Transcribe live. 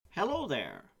Hello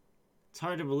there! It's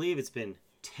hard to believe it's been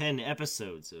 10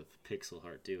 episodes of Pixel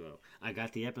Heart Duo. I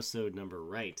got the episode number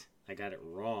right. I got it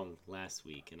wrong last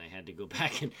week, and I had to go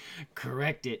back and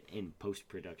correct it in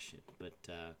post-production. But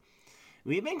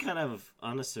we've been kind of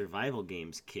on a survival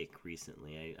games kick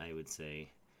recently, I would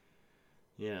say.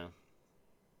 Yeah.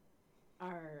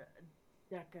 Our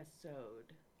decasode.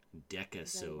 Is that a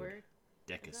Decasode. word? Is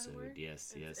that a Decasode, word?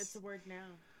 yes, yes. It's a word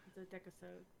now. It's a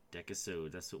decasode.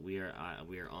 Decasode, that's what we are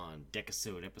on.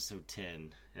 Decasode, episode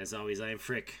 10. As always, I am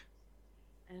Frick.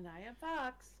 And I am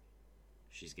Fox.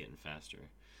 She's getting faster.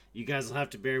 You guys will have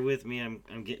to bear with me.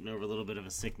 I'm getting over a little bit of a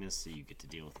sickness, so you get to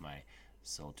deal with my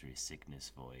sultry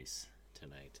sickness voice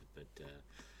tonight. But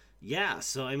yeah,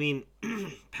 so I mean,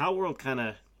 Palworld kind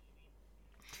of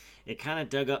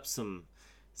dug up some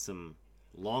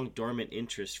long dormant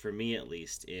interest for me, at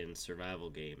least, in survival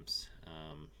games.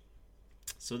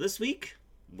 So this week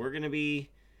we're gonna be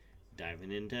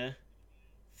diving into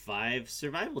 5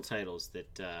 survival titles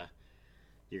that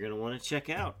you're gonna want to check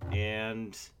out,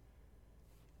 and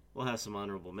we'll have some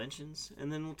honorable mentions,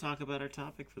 and then we'll talk about our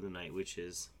topic for the night, which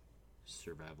is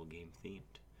survival game themed.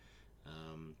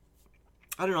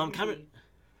 I don't know. I'm kind of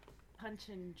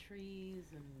punching trees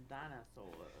and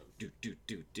dinosaurs.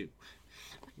 Do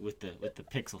with the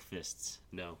pixel fists.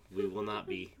 No, we will not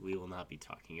be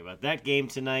talking about that game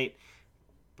tonight,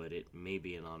 but it may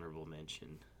be an honorable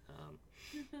mention.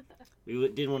 We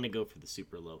didn't want to go for the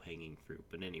super low hanging fruit,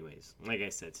 but anyways, like I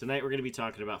said, tonight we're going to be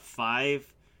talking about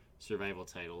 5 survival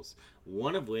titles,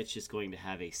 one of which is going to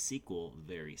have a sequel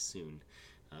very soon.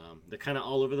 They're kind of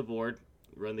all over the board.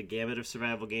 Run the gamut of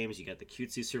survival games. You got the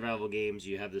cutesy survival games.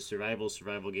 You have the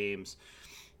survival games.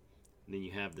 And then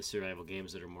you have the survival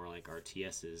games that are more like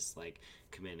RTSs, like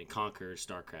Command and Conquer,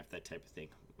 StarCraft, that type of thing.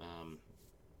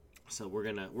 So we're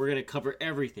gonna cover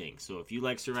everything. So if you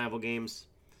like survival games,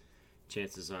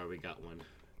 chances are we got one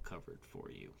covered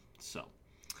for you. So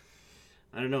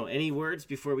I don't know. Any words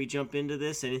before we jump into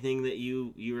this? Anything that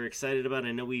you were excited about?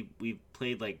 I know we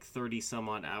played like 30 some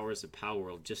odd hours of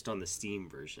Palworld just on the Steam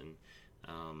version.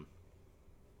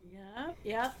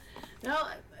 Yeah. No,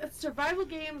 survival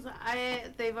games.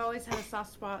 They've always had a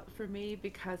soft spot for me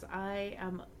because I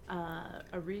am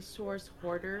a resource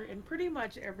hoarder in pretty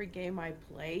much every game I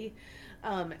play,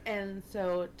 and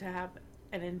so to have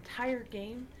an entire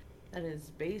game that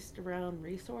is based around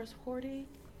resource hoarding,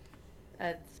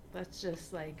 that's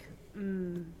just like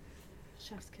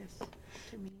chef's kiss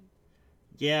to me.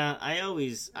 Yeah,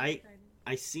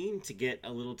 I seem to get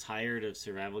a little tired of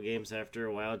survival games after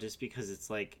a while, just because it's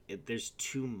like there's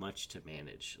too much to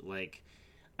manage. Like,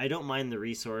 I don't mind the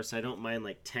resource, I don't mind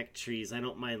like tech trees, I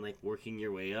don't mind like working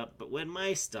your way up, but when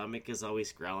my stomach is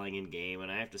always growling in game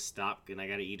and I have to stop and I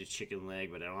gotta eat a chicken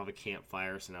leg, but I don't have a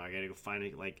campfire, so now I gotta go find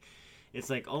it. Like, it's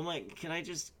like, oh my, can I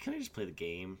just play the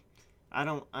game? I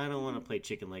don't want to play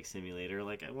Chicken Leg Simulator.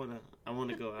 Like, I want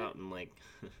to go out and like,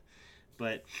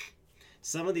 but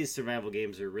some of these survival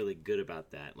games are really good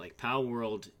about that. Like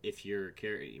Palworld,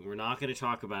 we're not going to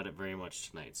talk about it very much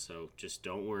tonight, so just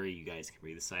don't worry. You guys can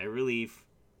breathe a sigh of relief.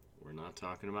 We're not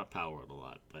talking about Palworld a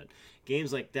lot, but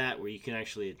games like that where you can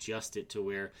actually adjust it to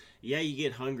where, yeah, you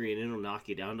get hungry and it'll knock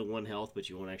you down to 1 health, but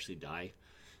you won't actually die.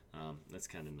 That's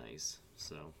kind of nice.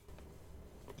 So,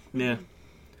 yeah.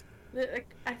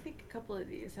 I think a couple of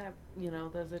these have,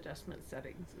 those adjustment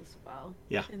settings as well.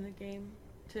 Yeah. In the game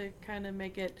to kind of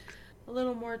make it a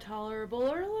little more tolerable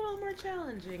or a little more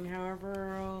challenging,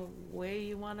 however way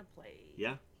you want to play.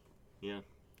 Yeah.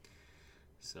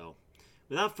 So,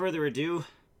 without further ado,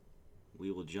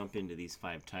 we will jump into these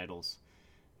 5 titles,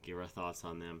 give our thoughts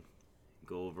on them,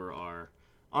 go over our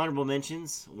honorable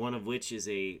mentions, one of which is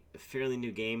a fairly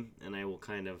new game, and I will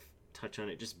kind of touch on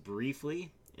it just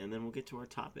briefly, and then we'll get to our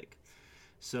topic.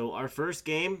 So our first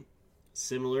game,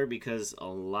 similar because a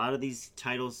lot of these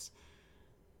titles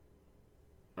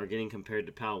are getting compared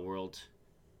to Palworld.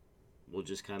 We'll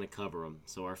just kind of cover them.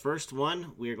 So our first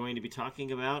one we are going to be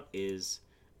talking about is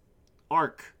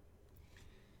Ark.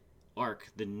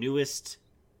 Ark, the newest,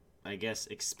 I guess,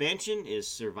 expansion is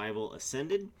Survival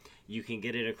Ascended. You can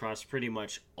get it across pretty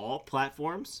much all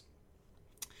platforms.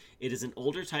 It is an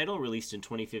older title released in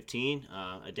 2015,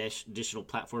 additional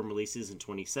platform releases in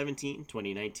 2017,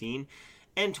 2019,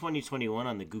 and 2021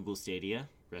 on the Google Stadia.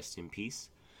 Rest in peace.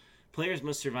 Players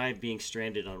must survive being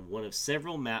stranded on one of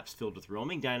several maps filled with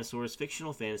roaming dinosaurs,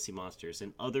 fictional fantasy monsters,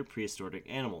 and other prehistoric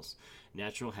animals,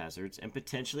 natural hazards, and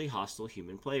potentially hostile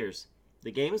human players.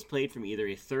 The game is played from either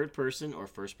a third-person or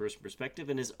first-person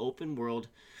perspective and is open world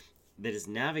that is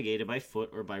navigated by foot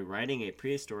or by riding a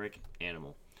prehistoric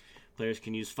animal. Players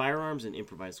can use firearms and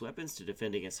improvised weapons to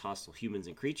defend against hostile humans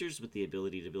and creatures, with the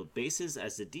ability to build bases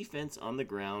as a defense on the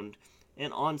ground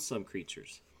and on some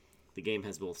creatures. The game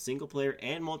has both single-player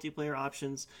and multiplayer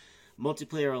options.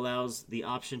 Multiplayer allows the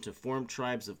option to form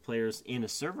tribes of players in a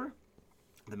server.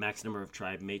 The max number of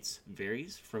tribe mates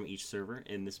varies from each server.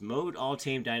 In this mode, all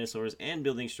tamed dinosaurs and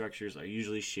building structures are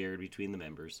usually shared between the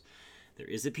members. There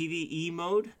is a PvE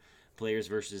mode, players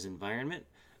versus environment,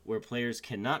 where players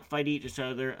cannot fight each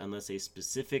other unless a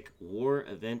specific war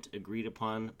event agreed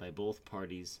upon by both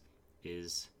parties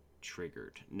is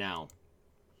triggered. Now,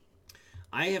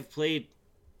 I have played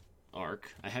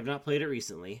Ark. I have not played it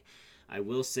recently. I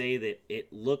will say that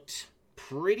it looked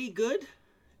pretty good,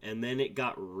 and then it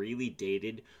got really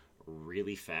dated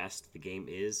really fast. The game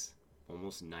is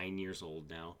almost 9 years old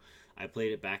now. I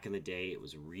played it back in the day. It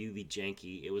was really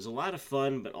janky. It was a lot of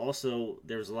fun, but also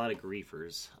there was a lot of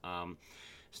griefers.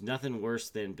 There's nothing worse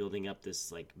than building up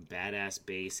this like badass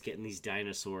base, getting these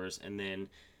dinosaurs, and then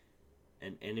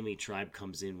an enemy tribe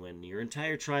comes in when your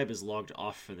entire tribe is logged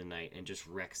off for the night and just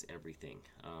wrecks everything.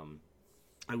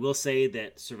 I will say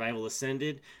that Survival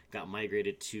Ascended got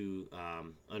migrated to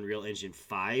Unreal Engine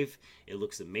 5. It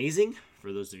looks amazing.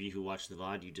 For those of you who watched the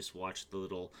VOD, you just watched the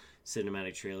little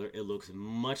cinematic trailer. It looks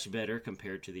much better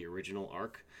compared to the original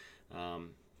Ark.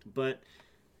 But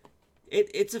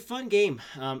it's a fun game.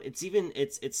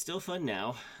 It's still fun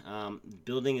now.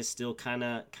 Building is still kind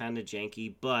of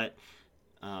janky, but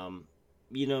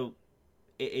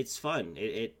it's fun.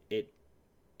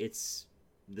 It's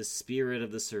the spirit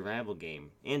of the survival game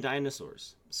and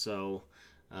dinosaurs. So,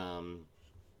 I'll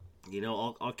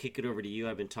kick it over to you.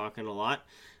 I've been talking a lot.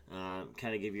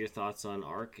 Kind of give your thoughts on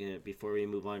Ark before we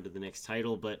move on to the next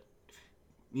title. But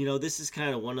this is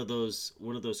kind of one of those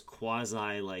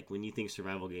quasi, like, when you think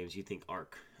survival games, you think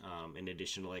Ark. In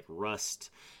addition to like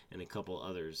Rust and a couple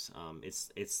others,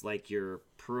 it's like your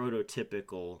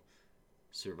prototypical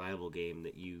survival game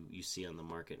that you see on the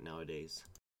market nowadays.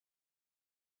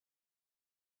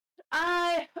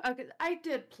 I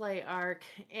did play Ark,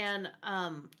 and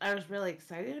I was really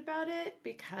excited about it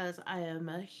because I am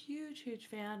a huge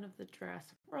fan of the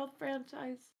Jurassic World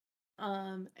franchise.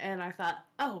 And I thought,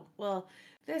 oh well,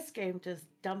 this game just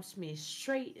dumps me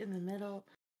straight in the middle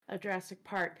of Jurassic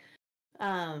Park,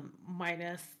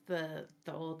 minus the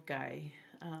old guy.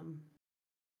 I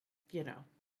don't know,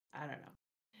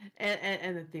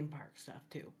 and the theme park stuff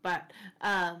too. But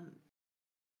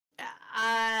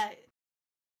I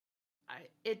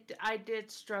I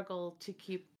did struggle to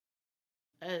keep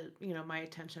my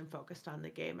attention focused on the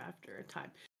game after a time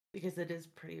because it is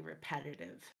pretty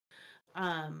repetitive.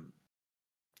 Um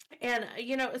and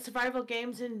survival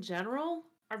games in general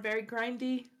are very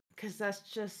grindy because that's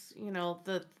just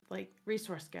the like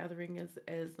resource gathering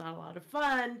is not a lot of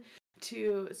fun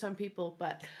to some people,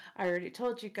 but I already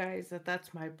told you guys that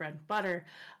that's my bread and butter.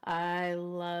 I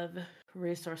love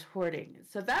resource hoarding,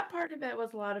 so that part of it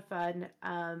was a lot of fun.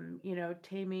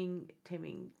 Taming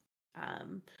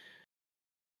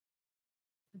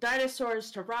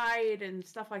dinosaurs to ride and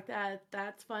stuff like that,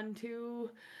 that's fun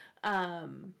too.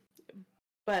 um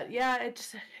but yeah, it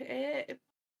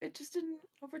just didn't,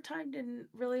 over time, didn't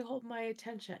really hold my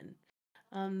attention.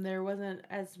 There wasn't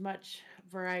as much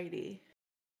variety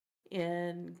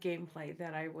in gameplay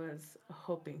that I was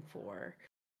hoping for.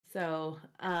 So,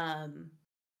 if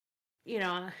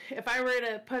I were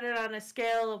to put it on a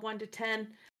scale of 1 to 10,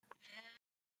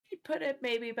 I'd put it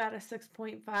maybe about a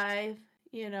 6.5,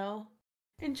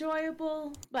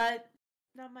 Enjoyable, but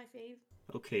not my fave.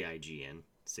 Okay, IGN,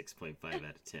 6.5 out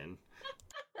of 10.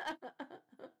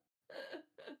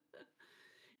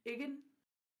 Igen?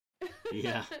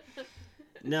 Yeah.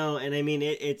 No, and I mean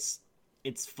it's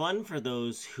fun for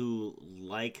those who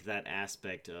like that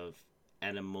aspect of,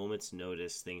 at a moment's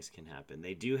notice, things can happen.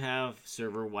 They do have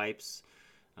server wipes.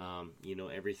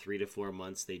 Every 3 to 4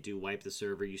 months they do wipe the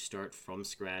server. You start from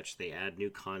scratch. They add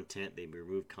new content. They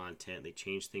remove content. They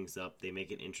change things up. They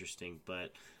make it interesting.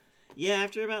 But yeah,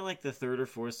 after about like the third or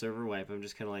fourth server wipe, I'm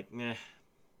just kind of like, meh.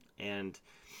 And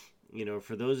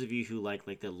for those of you who like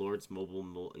the Lord's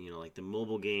mobile, like the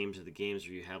mobile games, or the games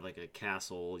where you have like a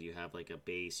castle, you have like a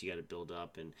base, you got to build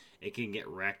up, and it can get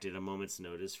wrecked at a moment's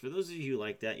notice. For those of you who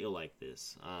like that, you'll like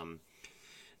this.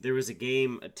 There was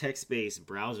a text-based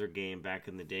browser game back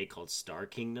in the day called Star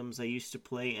Kingdoms I used to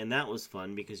play, and that was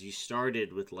fun because you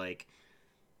started with like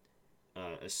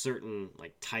a certain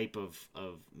like type of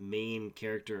main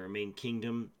character or main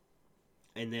kingdom,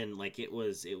 and then like it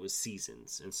was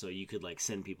seasons, and so you could like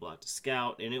send people out to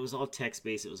scout, and it was all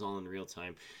text-based. It was all in real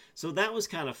time, so that was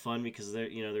kind of fun because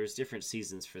there's different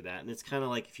seasons for that, and it's kind of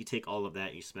like if you take all of that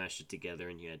and you smash it together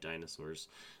and you had dinosaurs.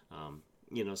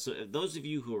 So if those of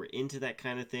you who are into that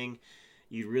kind of thing,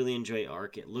 you'd really enjoy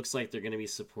Ark. It looks like they're going to be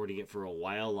supporting it for a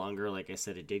while longer. Like I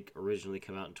said, it did originally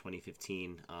come out in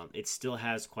 2015. It still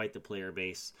has quite the player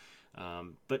base,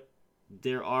 but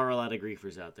there are a lot of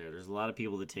griefers out there. There's a lot of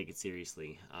people that take it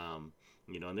seriously.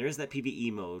 And there is that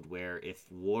PvE mode where if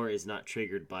war is not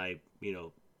triggered by,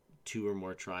 two or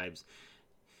more tribes,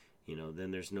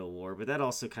 then there's no war. But that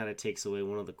also kind of takes away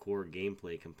one of the core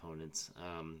gameplay components.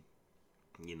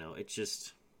 It's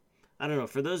just, I don't know.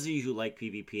 For those of you who like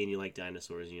PvP and you like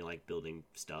dinosaurs and you like building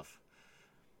stuff,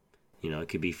 it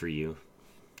could be for you.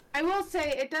 I will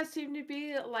say it does seem to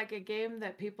be like a game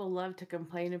that people love to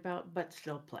complain about but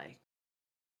still play.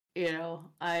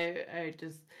 I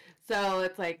just, so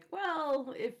it's like,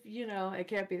 well, if it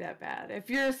can't be that bad if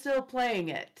you're still playing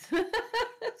it.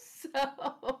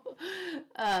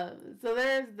 So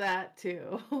there's that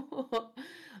too.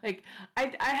 Like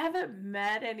I haven't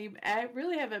met I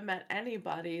really haven't met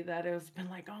anybody that has been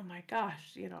like, oh my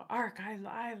gosh, Ark,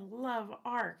 I love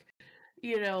Ark.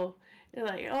 You're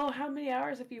like, oh, how many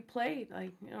hours have you played?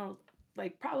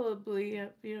 Like probably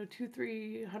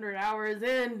 200-300 hours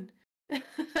in.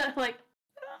 Like,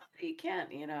 oh, you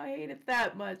can't, hate it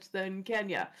that much, then can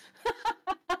ya?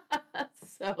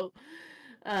 So,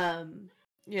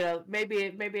 maybe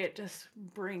it just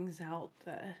brings out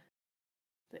the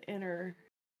inner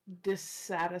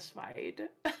dissatisfied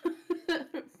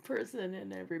person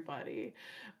in everybody.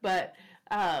 But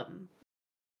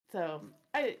so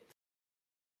I'd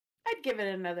give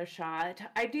it another shot.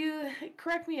 I do.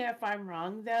 Correct me if I'm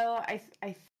wrong, though. I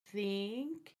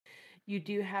think you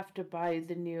do have to buy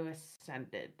the new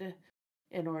Ascended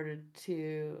in order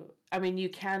to. I mean, you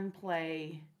can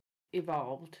play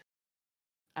Evolved,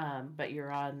 but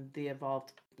you're on the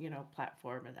Evolved,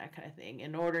 platform and that kind of thing.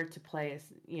 In order to play,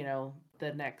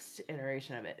 the next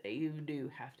iteration of it, you do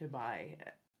have to buy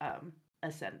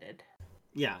Ascended.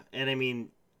 Yeah, and I mean,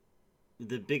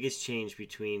 the biggest change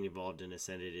between Evolved and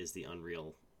Ascended is the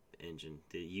Unreal Engine,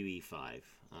 the UE5.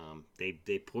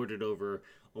 They ported over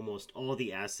almost all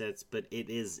the assets, but it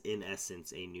is in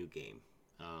essence a new game.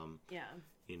 Yeah.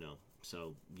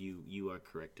 So you are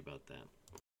correct about that.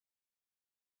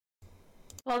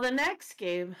 Well, the next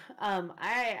game,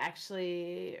 I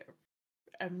actually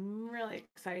am really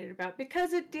excited about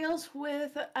because it deals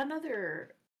with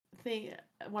another thing,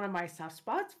 one of my soft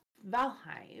spots,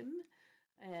 Valheim.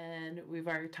 And we've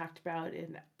already talked about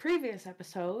in previous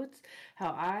episodes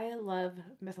how I love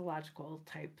mythological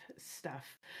type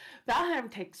stuff.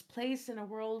 Valheim takes place in a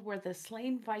world where the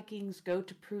slain Vikings go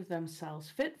to prove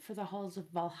themselves fit for the halls of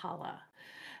Valhalla.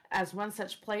 As one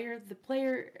such player, the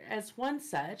player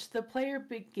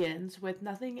begins with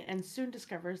nothing and soon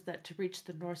discovers that to reach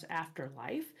the Norse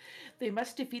afterlife, they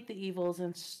must defeat the evils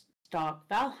and stalk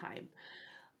Valheim.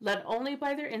 Led only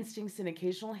by their instincts and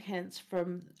occasional hints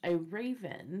from a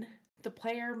raven, the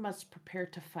player must prepare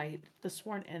to fight the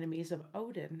sworn enemies of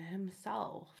Odin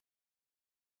himself.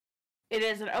 It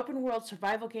is an open world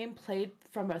survival game played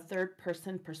from a third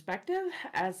person perspective.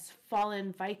 As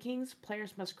fallen Vikings,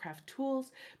 players must craft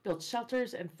tools, build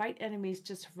shelters, and fight enemies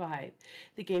to survive.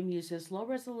 The game uses low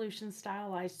resolution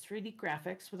stylized 3D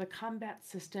graphics with a combat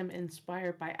system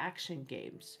inspired by action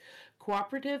games.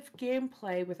 Cooperative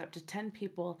gameplay with up to 10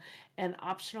 people and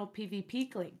optional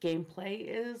PvP gameplay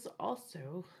is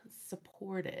also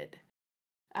supported.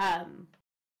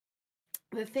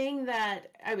 The thing that,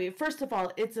 I mean, first of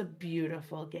all, it's a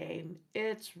beautiful game.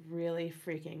 It's really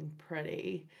freaking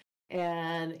pretty.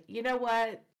 And you know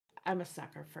what? I'm a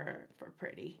sucker for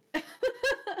pretty.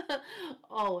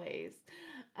 Always.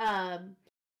 A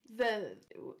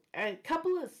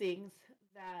couple of things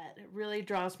that really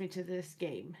draws me to this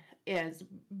game is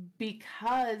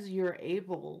because you're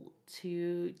able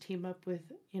to team up with,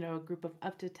 a group of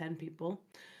up to 10 people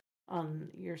on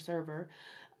your server.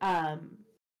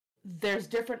 There's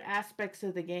different aspects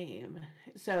of the game.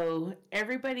 So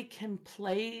everybody can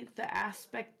play the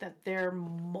aspect that they're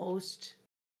most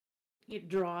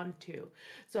drawn to.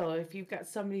 So if you've got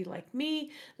somebody like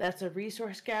me that's a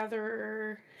resource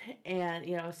gatherer and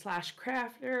slash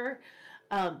crafter,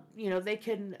 they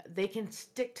can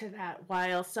stick to that,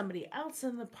 while somebody else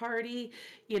in the party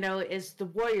is the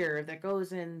warrior that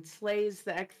goes and slays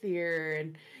the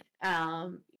Ecthier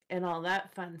and all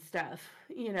that fun stuff.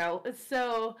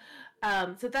 So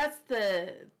that's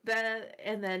that.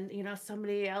 And then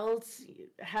somebody else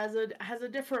has a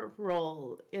different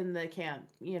role in the camp.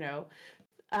 So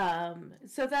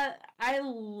that I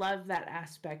love that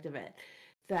aspect of it,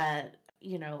 that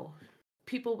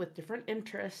people with different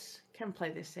interests can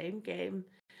play the same game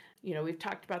we've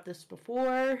talked about this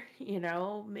before.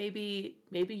 Maybe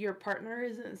your partner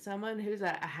isn't someone who's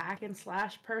a hack and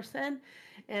slash person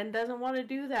and doesn't want to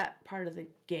do that part of the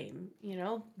game.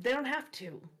 They don't have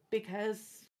to,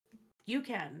 because you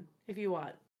can if you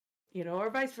want, or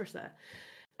vice versa.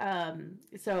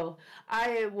 So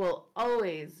I will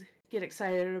always get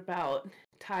excited about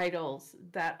titles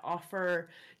that offer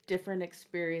different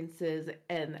experiences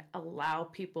and allow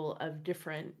people of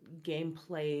different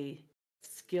gameplay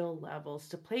skill levels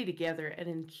to play together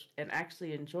and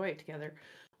actually enjoy it together,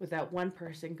 without one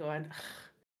person going,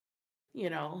 you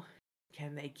know,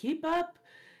 can they keep up?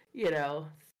 You know,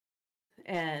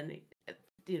 and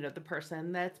the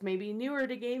person that's maybe newer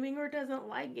to gaming or doesn't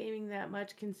like gaming that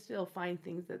much can still find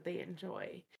things that they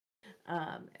enjoy,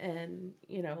 and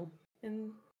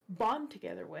and bond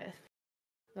together with.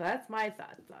 So that's my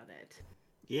thoughts on it.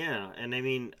 Yeah, and I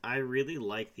mean, I really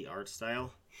like the art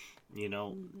style.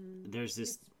 There's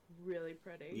this. It's really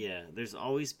pretty. Yeah, there's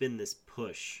always been this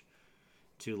push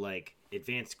to like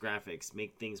advance graphics,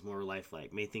 make things more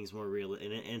lifelike, make things more real,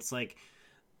 and it's like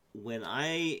when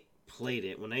I played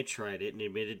it, when I tried it, and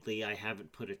admittedly I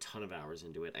haven't put a ton of hours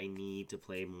into it. I need to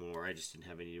play more. I just didn't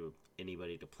have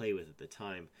anybody to play with at the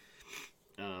time.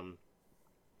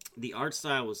 The art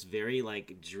style was very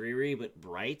like dreary but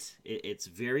bright. It's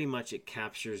very much, it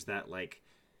captures that like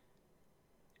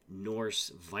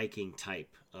Norse Viking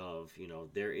type of,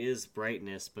 there is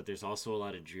brightness, but there's also a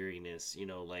lot of dreariness.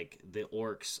 Like the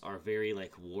orcs are very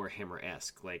like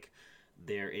Warhammer-esque, like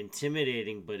they're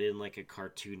intimidating, but in like a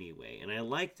cartoony way, and I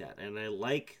like that, and I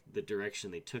like the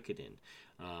direction they took it in.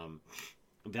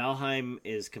 Valheim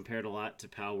is compared a lot to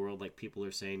Palworld. Like people are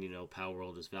saying,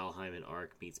 Palworld is Valheim and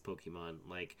Ark meets Pokemon.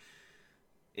 Like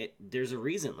there's a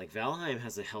reason. Like Valheim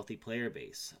has a healthy player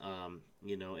base, and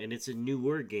it's a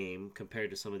newer game compared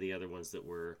to some of the other ones that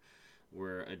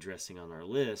we're addressing on our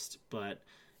list. But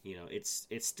it's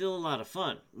still a lot of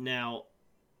fun. Now,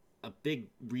 a big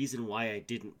reason why I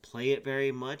didn't play it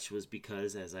very much was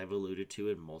because, as I've alluded to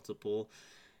in multiple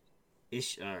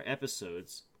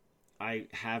episodes, I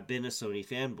have been a Sony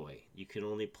fanboy. You can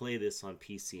only play this on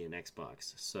PC and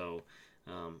Xbox, so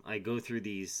I go through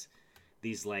these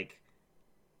like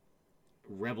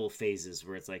rebel phases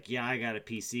where it's like, yeah, I got a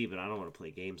PC, but I don't want to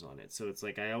play games on it. So it's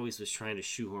like I always was trying to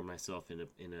shoehorn myself in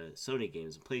a Sony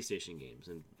games and PlayStation games,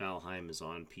 and Valheim is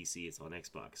on PC, it's on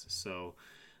Xbox. So,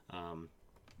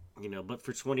 but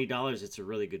for $20, it's a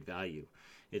really good value.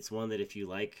 It's one that if you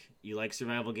like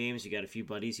survival games, you got a few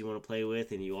buddies you want to play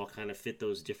with, and you all kind of fit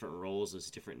those different roles, those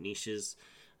different niches.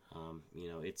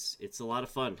 It's a lot of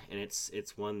fun, and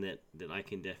it's one that I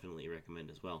can definitely recommend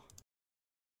as well.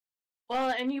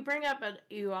 Well, and you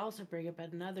also bring up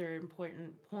another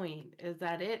important point, is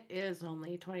that it is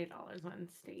only $20 on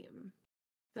Steam.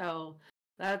 So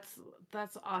that's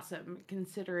awesome,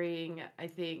 considering I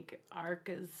think Ark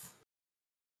is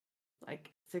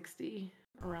like 60,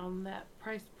 around that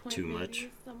price point. Too much.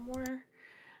 Somewhere.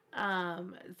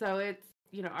 So it's,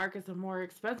 Ark is a more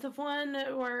expensive one,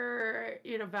 where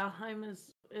Valheim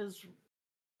is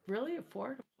really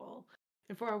affordable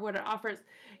for what it offers.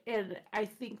 And I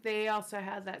think they also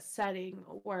have that setting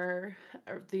where,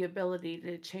 or the ability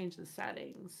to change the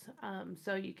settings,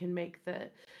 so you can make the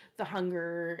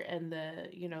hunger and the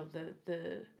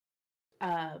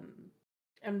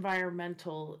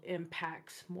environmental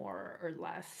impacts more or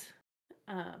less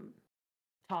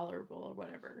tolerable or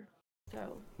whatever.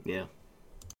 So yeah,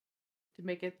 to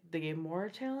make the game more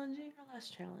challenging or less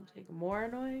challenging, more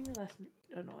annoying or less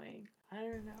annoying, I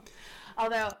don't know.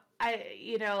 Although I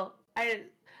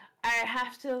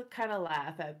have to kind of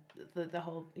laugh at the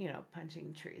whole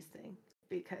punching trees thing,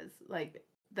 because like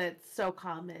that's so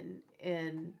common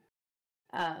in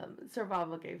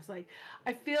survival games. Like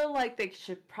I feel like they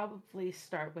should probably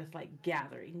start with like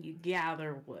gathering. You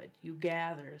gather wood, you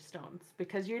gather stones,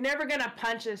 because you're never gonna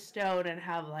punch a stone and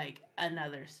have like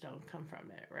another stone come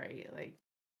from it, right? Like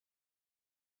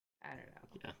I don't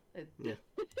know. Yeah.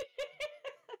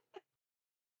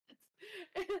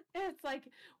 It's like,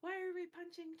 why are we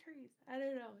punching trees? I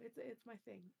don't know. It's my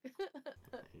thing.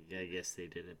 Yeah, I guess they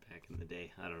did it back in the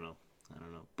day. I don't know.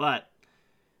 But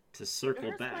to circle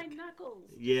it hurts back, my knuckles.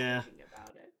 Yeah. Thinking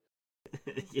about it.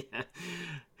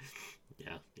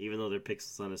 Yeah. Even though they're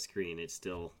pixels on a screen, it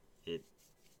still it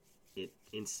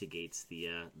instigates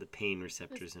the pain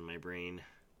receptors in my brain.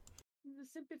 The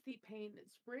sympathy pain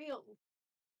is real.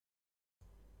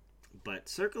 But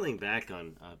circling back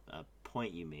on a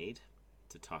point you made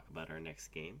to talk about our next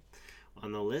game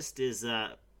on the list is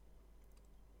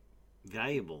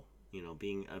valuable.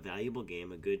 Being a valuable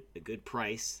game, a good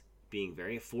price, being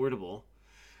very affordable.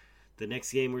 The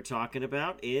next game we're talking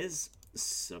about is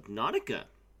Subnautica.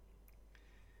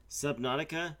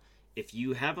 Subnautica, if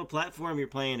you have a platform you're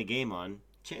playing a game on,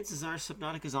 chances are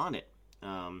Subnautica's on it.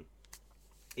 Um,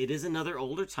 it is another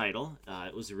older title.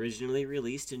 It was originally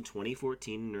released in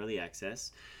 2014 in early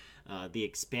access. The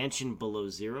expansion Below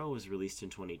Zero was released in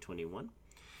 2021.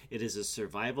 It is a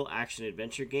survival action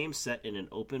adventure game set in an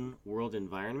open world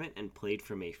environment and played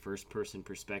from a first person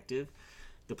perspective.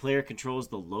 The player controls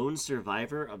the lone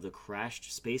survivor of the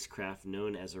crashed spacecraft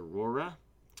known as Aurora,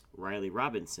 Riley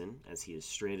Robinson, as he is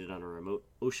stranded on a remote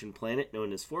ocean planet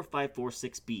known as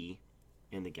 4546b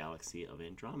in the galaxy of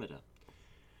Andromeda.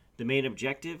 The main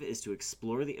objective is to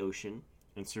explore the ocean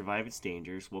and survive its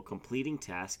dangers while completing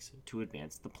tasks to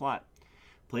advance the plot.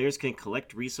 Players can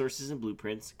collect resources and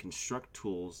blueprints, construct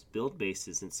tools, build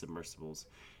bases and submersibles,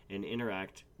 and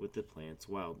interact with the planet's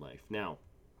wildlife. Now,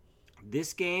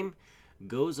 this game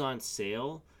goes on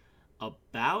sale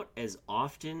about as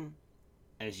often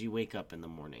as you wake up in the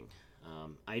morning.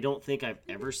 I don't think I've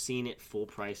ever seen it full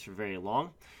price for very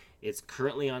long. It's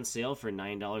currently on sale for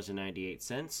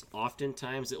 $9.98.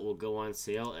 Oftentimes, it will go on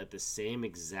sale at the same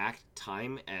exact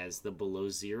time as the Below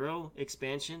Zero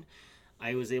expansion.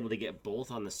 I was able to get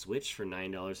both on the Switch for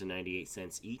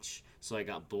 $9.98 each, so I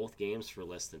got both games for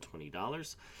less than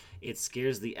 $20. It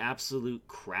scares the absolute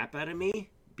crap out of me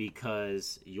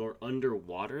because you're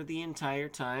underwater the entire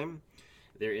time.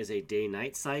 There is a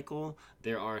day-night cycle.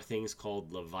 There are things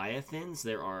called leviathans.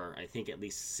 There are, I think, at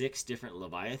least 6 different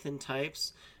leviathan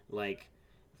types. Like,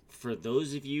 for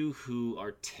those of you who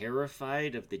are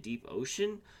terrified of the deep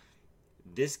ocean,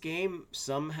 this game,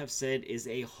 some have said, is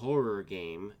a horror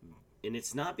game. And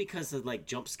it's not because of, like,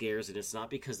 jump scares, and it's not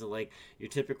because of, like, your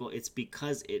typical... It's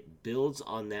because it builds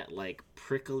on that, like,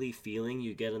 prickly feeling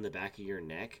you get on the back of your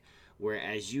neck, where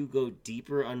as you go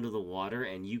deeper under the water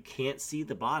and you can't see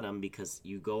the bottom because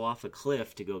you go off a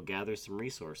cliff to go gather some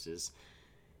resources,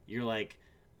 you're like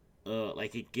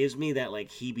it gives me that like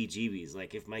heebie-jeebies.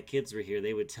 Like if my kids were here,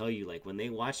 they would tell you, like when they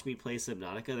watch me play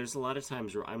Subnautica, there's a lot of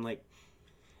times where I'm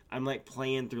like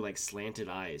playing through like slanted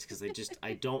eyes because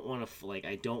I don't want to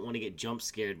I don't want to get jump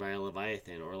scared by a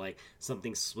leviathan or like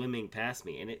something swimming past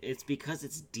me, and it's because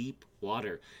it's deep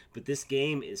water. But this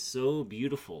game is so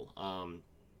beautiful.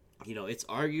 It's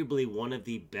arguably one of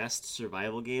the best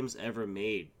survival games ever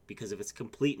made because of its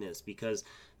completeness, because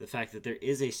the fact that there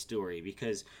is a story,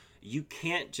 because you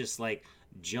can't just like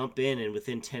jump in and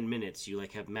within 10 minutes you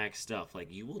like have max stuff.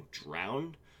 Like you will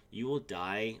drown, you will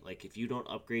die. Like if you don't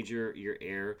upgrade your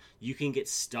air, you can get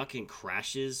stuck in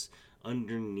crashes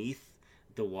underneath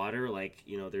the water. Like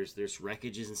there's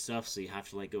wreckages and stuff, so you have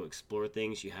to like go explore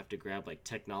things. You have to grab like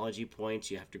technology points,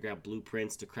 you have to grab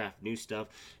blueprints to craft new stuff.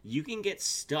 You can get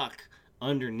stuck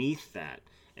underneath that,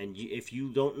 and if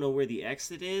you don't know where the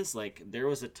exit is, like there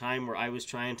was a time where I was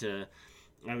trying to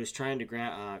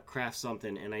craft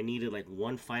something, and I needed like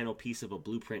one final piece of a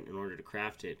blueprint in order to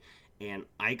craft it, and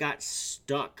I got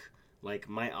stuck. Like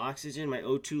my oxygen, my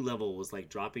O2 level was like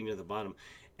dropping to the bottom,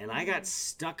 and I got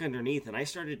stuck underneath, and I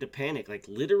started to panic, like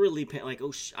literally, like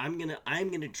I'm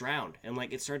gonna drown, and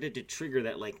like it started to trigger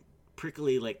that like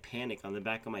prickly like panic on the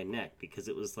back of my neck because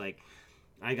it was like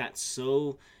I got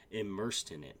so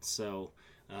immersed in it. So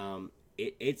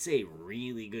it's a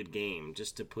really good game,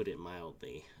 just to put it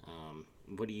mildly.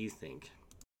 What do you think?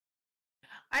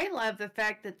 I love the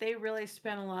fact that they really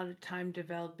spent a lot of time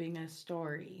developing a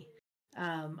story.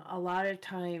 A lot of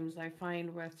times I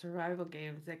find with survival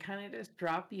games, they kind of just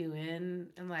drop you in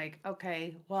and like,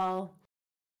 okay, well,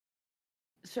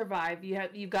 survive.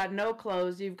 You've got no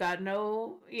clothes, you've got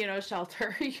no,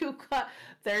 shelter.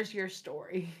 There's your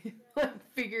story.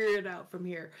 Figure it out from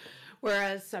here.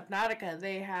 Whereas Subnautica,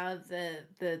 they have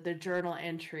the journal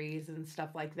entries and stuff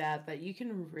like that you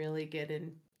can really get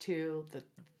into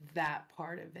that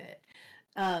part of it.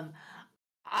 Um,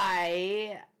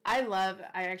 I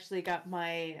actually got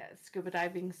my scuba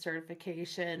diving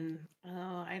certification,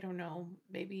 I don't know,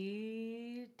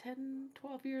 maybe 10,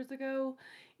 12 years ago.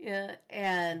 Yeah,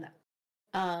 and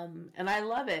I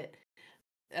love it.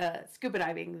 Scuba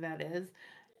diving, that is.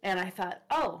 And I thought,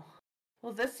 oh,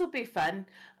 well, this will be fun.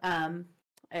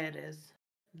 It is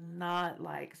not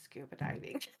like scuba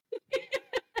diving.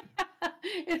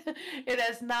 It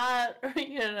is not,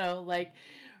 like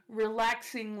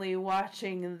relaxingly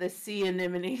watching the sea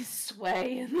anemones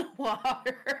sway in the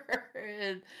water.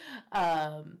 and,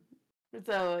 um,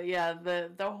 so yeah,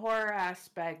 the horror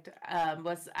aspect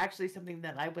was actually something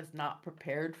that I was not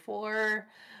prepared for.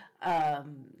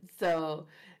 Um, so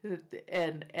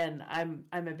and I'm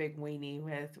a big weenie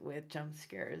with jump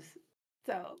scares.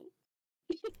 So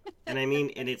And I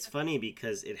mean, and it's funny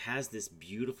because it has this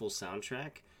beautiful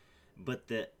soundtrack, but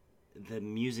the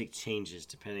music changes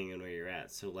depending on where you're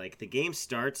at. So like the game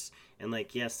starts and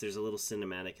like yes, there's a little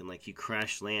cinematic and like you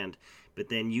crash land, but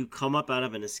then you come up out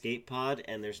of an escape pod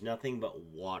and there's nothing but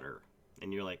water.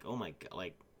 And you're like, "Oh my god,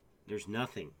 like there's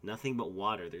nothing but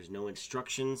water. There's no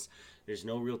instructions, there's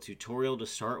no real tutorial to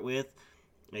start with."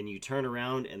 And you turn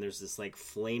around and there's this like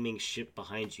flaming ship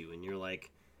behind you and you're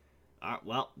like,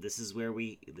 well, this is where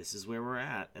we're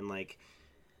at." And like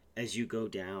as you go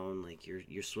down, like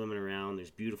you're swimming around, there's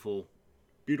beautiful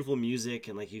music,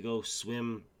 and like you go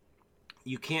swim.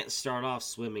 You can't start off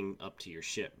swimming up to your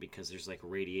ship because there's like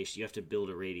radiation. You have to build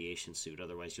a radiation suit,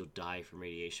 otherwise you'll die from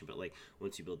radiation. But like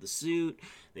once you build the suit,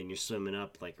 then you're swimming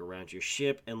up like around your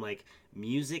ship, and like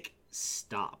music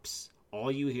stops.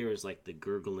 All you hear is like the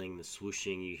gurgling, the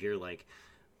swooshing. You hear like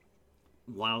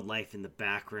wildlife in the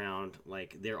background.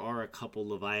 Like there are a couple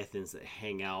leviathans that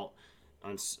hang out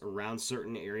on around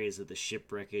certain areas of the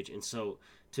shipwreckage, and so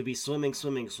to be swimming,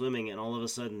 and all of a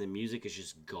sudden the music is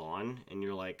just gone, and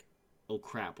you're like, "Oh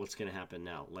crap, what's gonna happen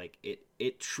now?" Like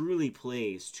it truly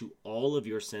plays to all of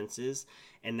your senses,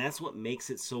 and that's what makes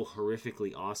it so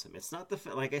horrifically awesome. It's not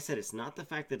like I said, it's not the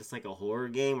fact that it's like a horror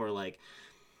game or like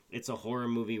it's a horror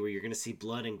movie where you're gonna see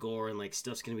blood and gore and like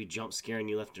stuff's gonna be jump scaring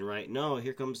you left and right. No,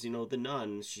 here comes the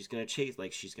nun. She's gonna chase,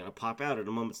 like she's gonna pop out at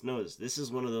a moment's notice. This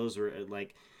is one of those where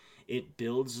like it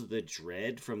builds the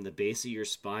dread from the base of your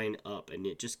spine up, and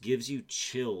it just gives you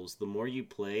chills the more you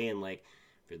play. And like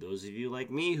for those of you like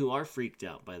me who are freaked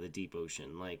out by the deep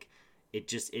ocean, like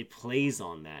it plays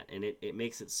on that, and it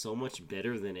makes it so much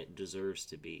better than it deserves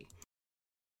to be.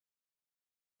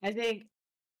 I think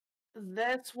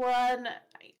this one,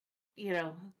 you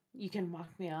know, you can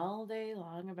mock me all day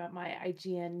long about my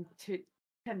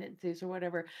tendencies or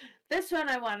whatever. This one,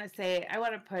 I want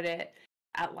to put it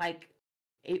at like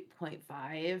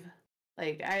 8.5.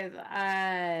 Like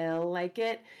I like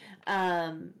it.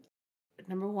 Um,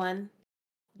 Number one,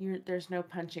 there's no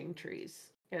punching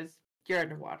trees because you're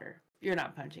underwater. You're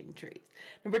not punching trees.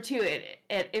 Number two,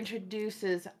 it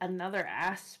introduces another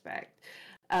aspect,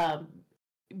 um,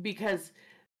 because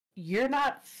you're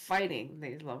not fighting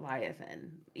these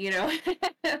leviathan.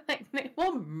 Like they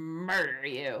will murder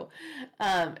you.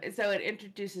 So it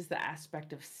introduces the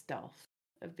aspect of stealth,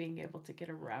 of being able to get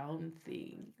around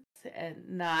things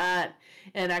and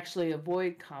actually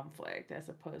avoid conflict as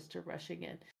opposed to rushing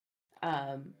in.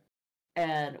 Um,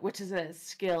 and which is a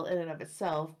skill in and of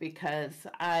itself, because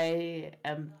I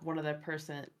am one of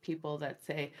the people that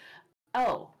say,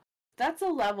 "Oh, that's a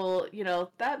level,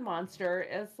 that monster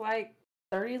is like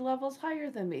 30 levels higher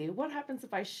than me. What happens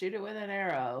if I shoot it with an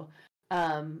arrow?"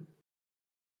 Um,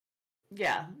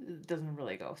 yeah, it doesn't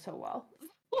really go so well.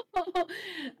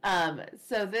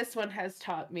 So this one has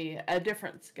taught me a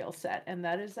different skill set, and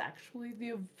that is actually the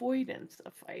avoidance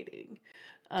of fighting.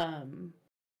 Um,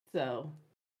 so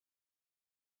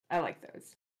I like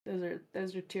those.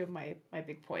 Those are two of my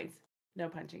big points. No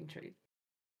punching trees.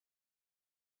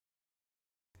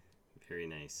 Very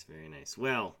nice, very nice.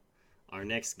 Well, our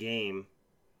next game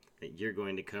that you're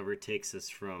going to cover takes us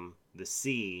from the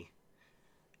sea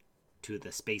to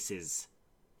the spaces.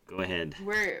 Go ahead.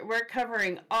 We're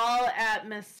covering all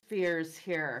atmospheres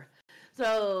here.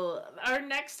 So our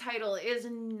next title is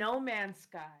No Man's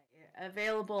Sky,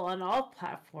 available on all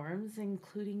platforms,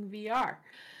 including VR.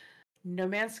 No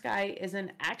Man's Sky is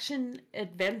an action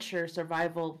adventure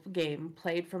survival game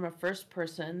played from a first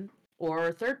person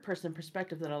or third person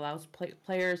perspective that allows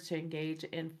players to engage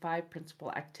in five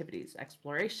principal activities: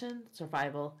 exploration,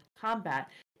 survival, combat,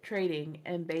 trading,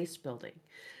 and base building.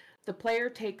 The player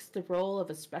takes the role of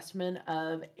a specimen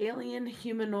of alien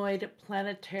humanoid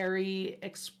planetary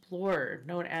explorer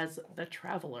known as the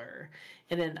Traveler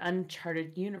in an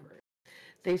uncharted universe.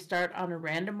 They start on a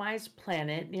randomized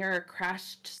planet near a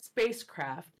crashed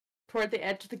spacecraft toward the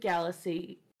edge of the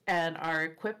galaxy and are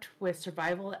equipped with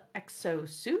survival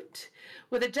exosuit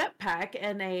with a jetpack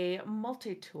and a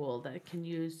multi-tool that can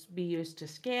be used to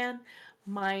scan,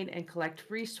 mine, and collect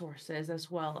resources, as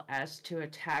well as to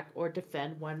attack or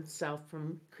defend oneself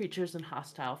from creatures and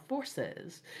hostile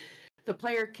forces. The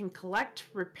player can collect,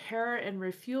 repair, and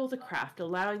refuel the craft,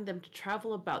 allowing them to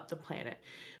travel about the planet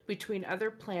between other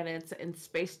planets and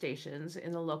space stations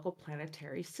in the local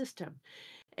planetary system.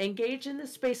 Engage in the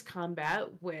space combat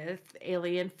with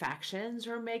alien factions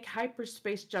or make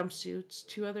hyperspace jumpsuits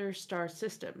to other star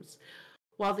systems.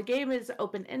 While the game is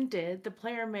open ended, the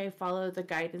player may follow the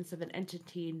guidance of an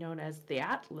entity known as the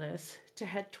Atlas to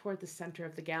head toward the center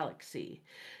of the galaxy.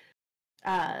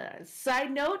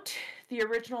 Side note, the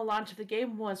original launch of the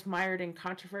game was mired in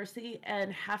controversy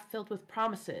and half filled with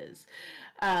promises.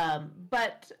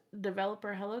 But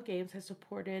developer Hello Games has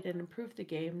supported and improved the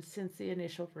game since the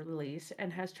initial release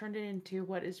and has turned it into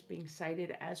what is being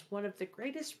cited as one of the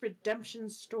greatest redemption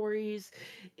stories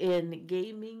in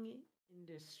gaming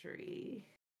industry.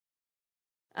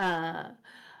 Uh,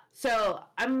 so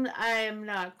I'm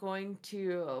not going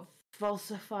to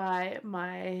falsify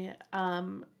my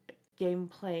game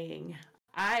playing.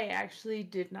 I actually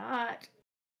did not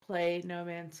play No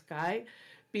Man's Sky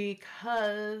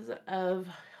because of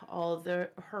all the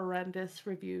horrendous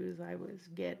reviews I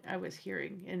was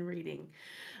hearing and reading.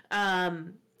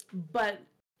 Um, but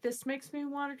this makes me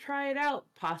want to try it out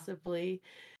possibly.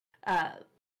 Uh,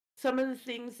 some of the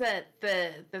things that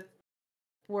the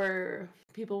where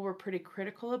people were pretty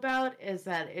critical about is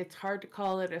that it's hard to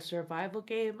call it a survival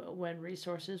game when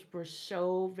resources were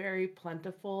so very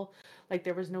plentiful. Like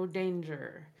there was no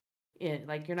danger in,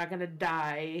 like, you're not going to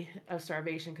die of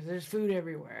starvation because there's food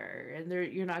everywhere, and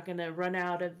you're not going to run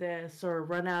out of this or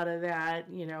run out of that,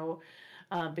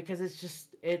 because it's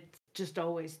just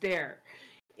always there.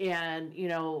 And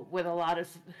with a lot of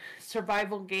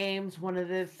survival games, one of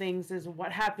the things is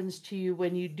what happens to you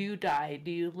when you do die.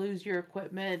 Do you lose your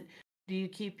equipment? Do you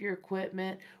keep your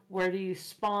equipment? Where do you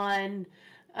spawn?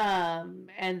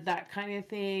 And that kind of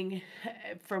thing.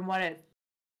 from what it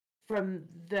from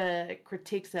the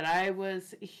critiques that I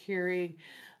was hearing,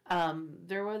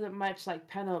 there wasn't much like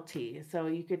penalty, so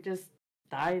you could just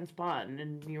die and spawn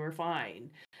and you were fine.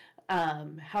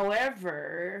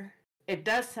 However, it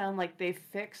does sound like they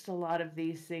fixed a lot of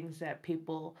these things that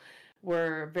people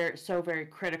were very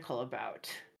critical about.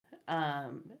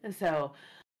 So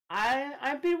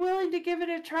I'd be willing to give it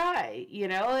a try.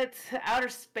 It's outer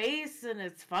space and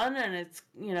it's fun and it's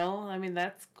I mean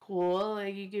that's cool.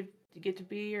 Like you get to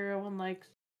be your own like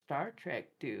Star Trek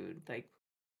dude. Like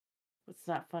what's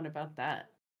not fun about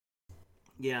that?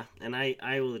 Yeah, and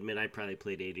I will admit I probably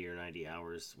played 80 or 90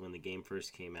 hours when the game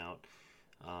first came out.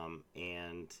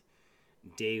 And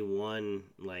day one,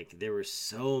 like there were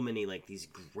so many like these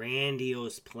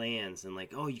grandiose plans, and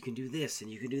like, oh, you can do this and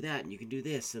you can do that and you can do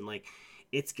this, and like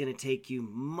it's gonna take you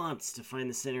months to find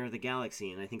the center of the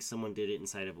galaxy. And I think someone did it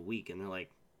inside of a week, and they're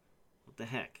like, what the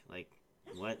heck? Like,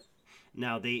 what?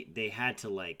 Now they had to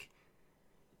like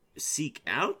seek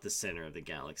out the center of the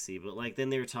galaxy, but like then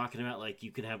they were talking about like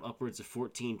you could have upwards of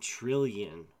 14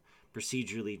 trillion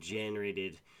procedurally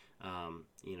generated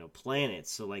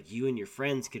planets, so like you and your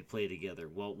friends could play together.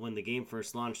 Well, when the game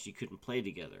first launched, you couldn't play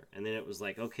together, and then it was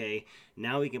like, okay,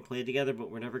 now we can play together, but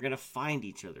we're never going to find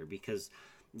each other because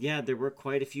yeah, there were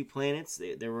quite a few planets.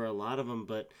 There were a lot of them,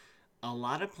 but a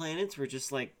lot of planets were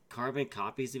just like carbon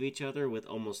copies of each other with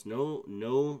almost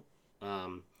no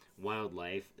um,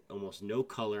 wildlife, almost no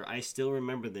color. I still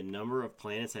remember the number of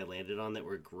planets I landed on that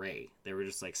were gray. They were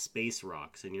just like space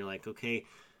rocks, and you're like, okay,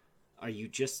 are you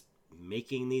just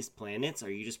making these planets? Are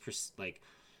you just like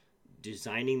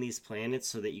designing these planets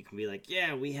so that you can be like,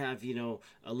 yeah, we have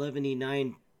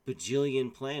 119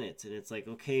 bajillion planets, and it's like,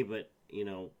 okay, but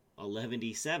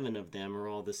 117 of them are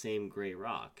all the same gray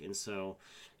rock. And so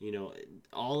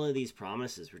all of these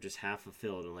promises were just half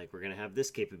fulfilled, and like, we're gonna have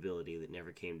this capability that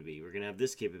never came to be, we're gonna have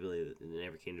this capability that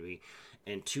never came to be.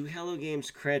 And to Hello Games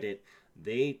credit,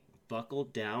 they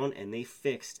buckled down and they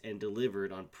fixed and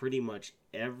delivered on pretty much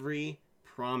every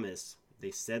promise they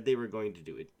said they were going to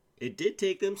do. It did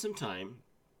take them some time.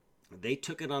 They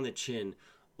took it on the chin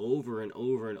over and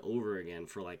over and over again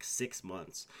for like 6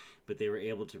 months, but they were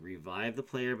able to revive the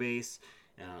player base.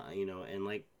 And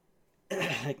like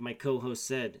like my co-host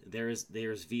said, there's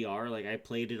VR. Like I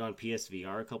played it on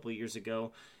PSVR a couple of years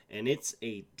ago, and it's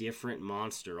a different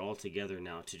monster altogether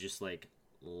now. To just like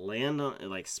land on,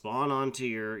 like spawn onto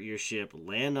your ship,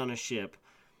 land on a ship,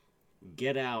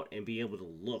 get out, and be able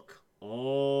to look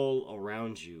all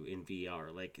around you in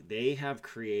VR. Like they have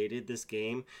created this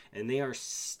game and they are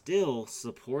still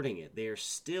supporting it. They are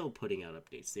still putting out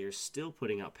updates. They are still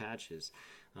putting out patches,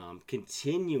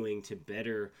 continuing to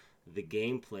better the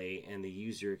gameplay and the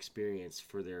user experience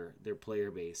for their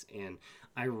player base. And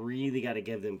I really got to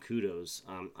give them kudos.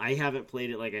 I haven't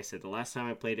played it, like I said, the last time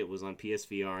I played it was on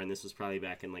PSVR, and this was probably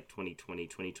back in like 2020,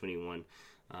 2021.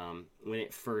 When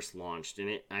it first launched, and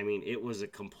it was a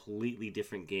completely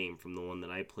different game from the one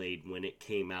that I played when it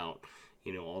came out,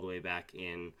 all the way back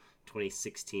in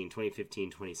 2016, 2015,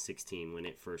 2016 when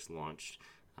it first launched.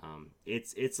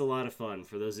 It's a lot of fun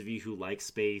for those of you who like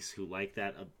space, who like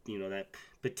that that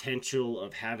potential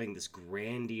of having this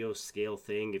grandiose scale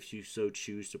thing. If you so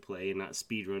choose to play and not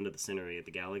speed run to the center of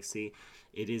the galaxy,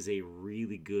 it is a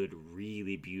really good,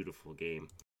 really beautiful game.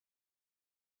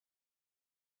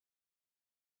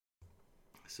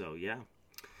 So yeah.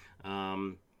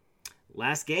 Um,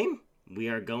 Last game, we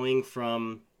are going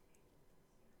from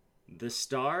the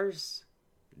stars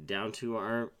down to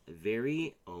our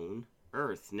very own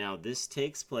Earth. Now, this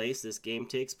game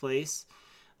takes place,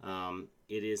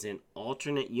 it is an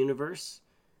alternate universe,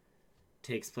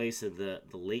 takes place in the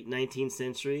late 19th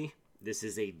century. This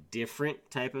is a different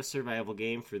type of survival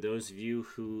game for those of you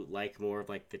who like more of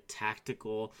like the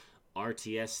tactical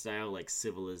RTS style, like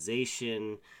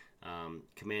Civilization,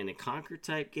 Command and Conquer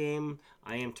type game.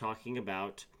 I am talking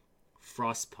about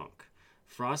Frostpunk.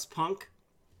 Frostpunk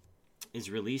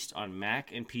is released on Mac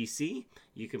and PC.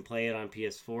 You can play it on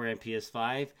PS4 and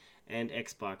PS5 and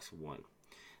Xbox One.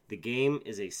 The game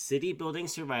is a city building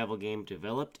survival game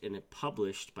developed and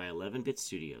published by 11-Bit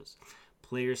Studios.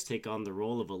 Players take on the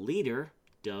role of a leader,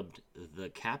 dubbed the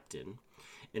Captain,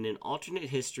 in an alternate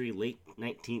history late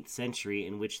 19th century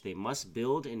in which they must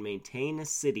build and maintain a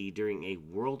city during a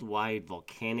worldwide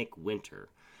volcanic winter,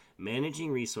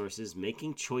 managing resources,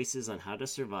 making choices on how to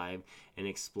survive, and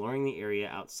exploring the area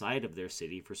outside of their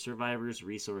city for survivors,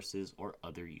 resources, or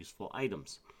other useful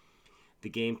items. The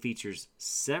game features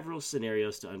several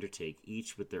scenarios to undertake,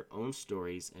 each with their own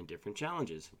stories and different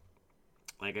challenges.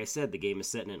 Like I said, the game is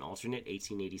set in an alternate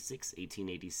 1886,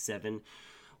 1887,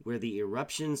 where the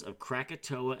eruptions of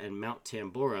Krakatoa and Mount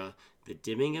Tambora, the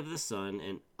dimming of the sun,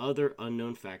 and other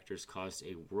unknown factors caused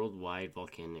a worldwide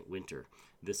volcanic winter.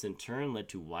 This in turn led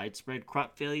to widespread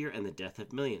crop failure and the death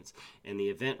of millions, and the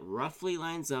event roughly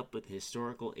lines up with the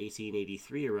historical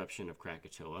 1883 eruption of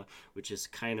Krakatoa, which is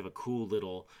kind of a cool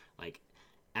little like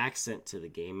accent to the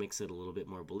game, makes it a little bit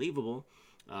more believable.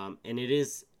 And it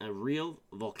is a real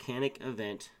volcanic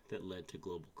event that led to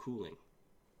global cooling.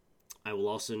 I will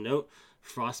also note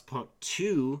Frostpunk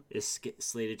 2 is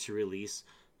slated to release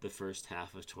the first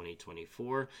half of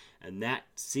 2024, and that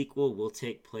sequel will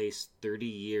take place 30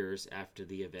 years after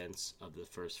the events of the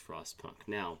first Frostpunk.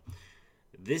 Now,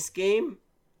 this game,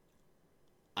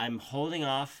 I'm holding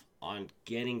off on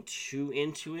getting too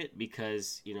into it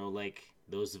because, like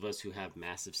those of us who have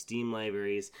massive Steam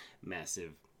libraries,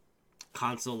 massive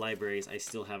console libraries, I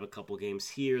still have a couple games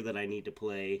here that I need to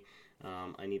play.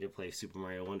 I need to play Super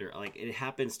Mario Wonder. Like, it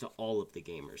happens to all of the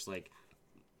gamers. Like,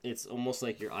 it's almost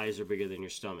like your eyes are bigger than your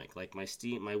stomach. Like,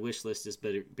 my wish list is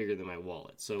bigger than my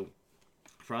wallet. So,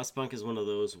 Frostpunk is one of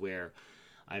those where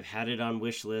I've had it on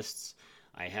wish lists.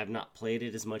 I have not played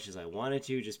it as much as I wanted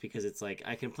to, just because it's like,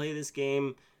 I can play this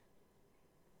game,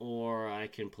 or I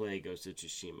can play Ghost of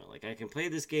Tsushima. Like, I can play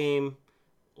this game,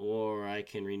 or I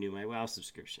can renew my WoW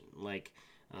subscription. Like,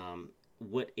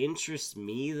 what interests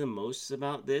me the most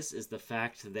about this is the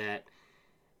fact that,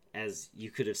 as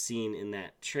you could have seen in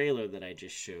that trailer that I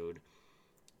just showed,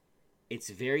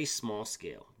 it's very small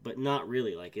scale, but not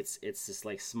really. Like, it's this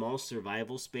like small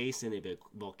survival space in a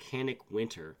volcanic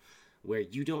winter where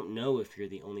you don't know if you're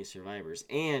the only survivors,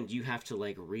 and you have to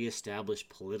like reestablish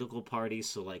political parties.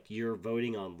 So like, you're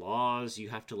voting on laws, you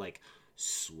have to like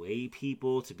sway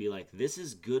people to be like, this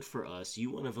is good for us,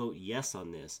 you want to vote yes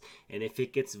on this, and if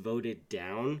it gets voted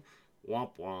down,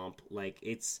 womp womp. Like,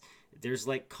 there's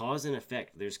like cause and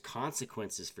effect, there's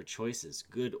consequences for choices,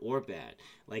 good or bad.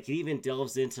 Like, it even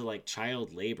delves into like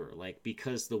child labor, like,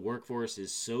 because the workforce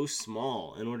is so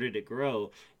small, in order to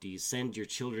grow, do you send your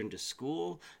children to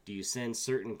school, do you send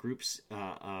certain groups,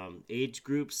 age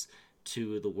groups,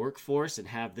 to the workforce and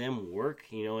have them work,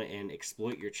 and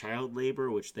exploit your child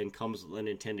labor, which then comes with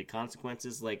unintended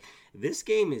consequences. Like, this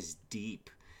game is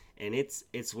deep, and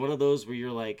it's one of those where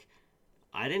you're like,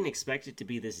 I didn't expect it to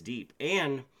be this deep.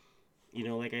 And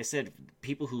like I said,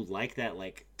 people who like that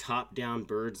like top down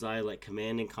bird's eye, like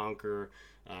Command and Conquer,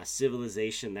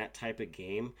 Civilization, that type of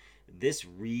game, this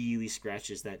really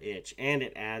scratches that itch, and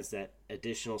it adds that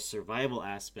additional survival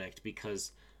aspect,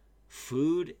 because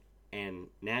food and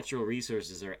natural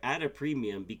resources are at a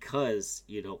premium, because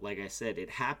like I said, it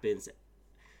happens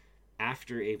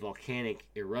after a volcanic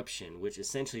eruption, which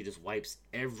essentially just wipes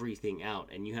everything out,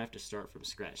 and you have to start from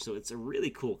scratch. So it's a really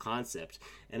cool concept,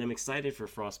 and I'm excited for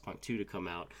Frostpunk 2 to come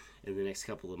out in the next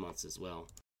couple of months as well.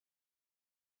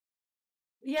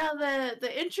 Yeah,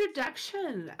 the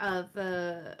introduction of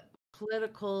the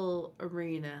political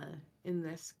arena in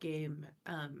this game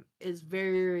is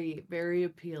very, very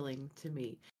appealing to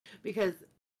me, because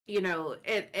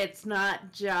it's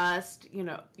not just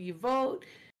you vote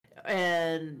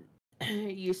and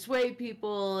you sway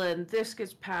people and this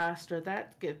gets passed or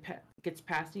that gets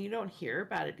passed and you don't hear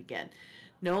about it again.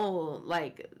 No,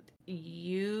 like,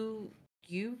 you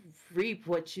reap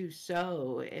what you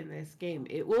sow in this game.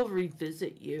 It will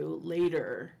revisit you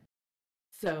later.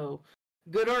 So,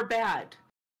 good or bad.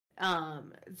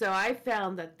 So I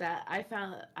find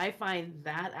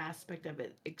that aspect of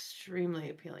it extremely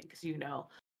appealing because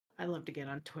I love to get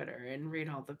on Twitter and read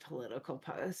all the political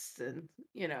posts and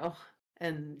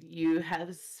and you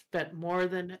have spent more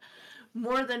than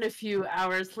a few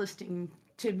hours listening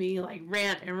to me like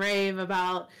rant and rave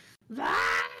about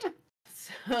that.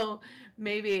 So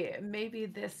maybe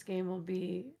this game will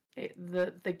be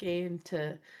the game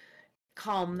to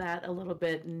calm that a little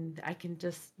bit, and I can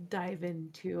just dive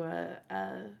into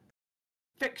a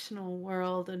fictional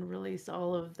world and release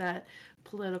all of that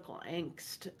political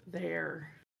angst there.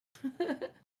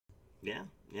 Yeah,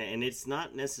 yeah, and it's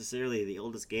not necessarily the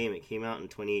oldest game. It came out in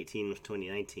 2018 with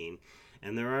 2019,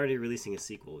 and they're already releasing a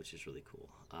sequel, which is really cool.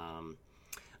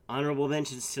 Honorable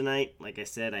mentions tonight. Like I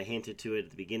said, I hinted to it at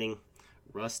the beginning.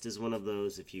 Rust is one of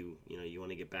those. If you want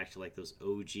to get back to like those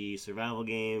OG survival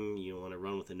game, you want to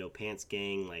run with a no pants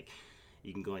gang. Like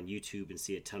you can go on YouTube and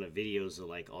see a ton of videos of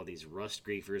like all these Rust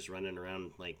griefers running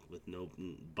around like with no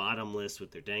bottomless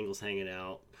with their dangles hanging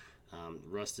out.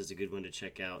 Rust is a good one to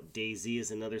check out. DayZ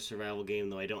is another survival game,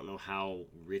 though I don't know how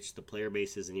rich the player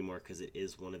base is anymore because it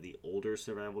is one of the older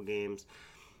survival games.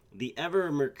 The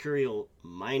ever mercurial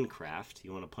Minecraft.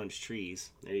 You want to punch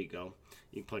trees? There you go.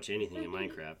 You can punch anything in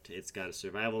Minecraft. It's got a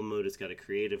survival mode. It's got a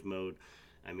creative mode.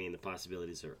 I mean, the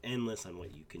possibilities are endless on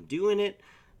what you can do in it.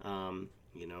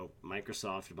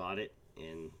 Microsoft bought it,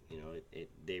 and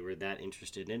they were that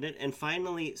interested in it. And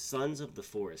finally, Sons of the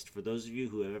Forest. For those of you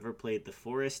who have ever played The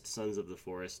Forest, Sons of the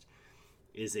Forest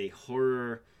is a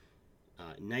horror,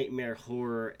 nightmare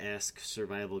horror-esque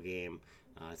survival game.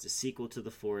 It's a sequel to The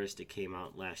Forest. It came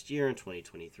out last year in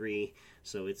 2023,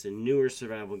 so it's a newer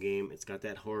survival game. It's got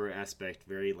that horror aspect,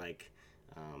 very like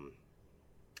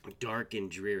dark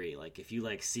and dreary. Like if you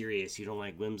like serious, you don't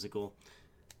like whimsical.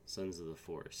 Sons of the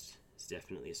Forest is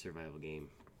definitely a survival game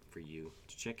for you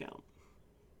to check out.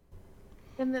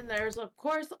 And then there's, of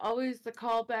course, always the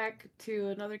callback to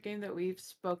another game that we've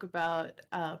spoke about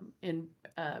in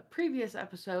a previous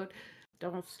episode,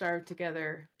 Don't Starve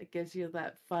Together. It gives you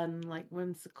that fun, like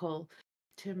whimsical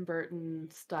Tim Burton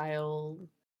style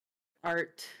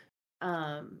art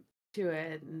to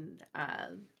it. And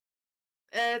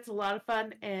it's a lot of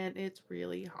fun, and it's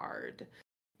really hard.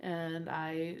 And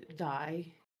I die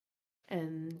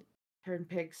and turn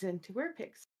pigs into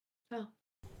werepig. So.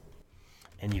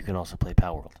 And you can also play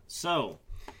Palworld. So,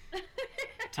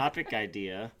 topic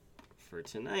idea for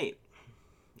tonight.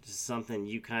 This is something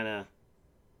you kind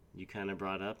of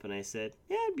brought up, and I said,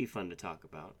 yeah, it'd be fun to talk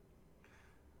about.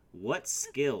 What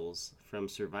skills from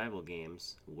survival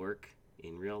games work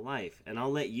in real life? And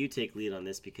I'll let you take lead on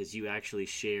this because you actually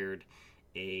shared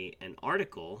an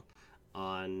article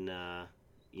on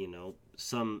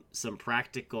some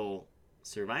practical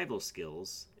survival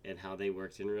skills and how they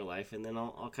worked in real life, and then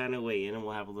I'll kind of weigh in and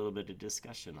we'll have a little bit of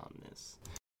discussion on this.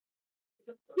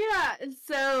 Yeah,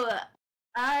 so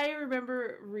I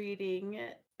remember reading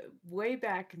way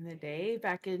back in the day,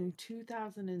 back in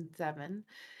 2007,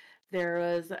 there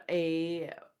was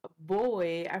a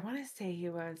boy, I want to say he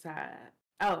was,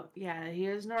 he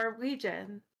was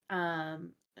Norwegian, a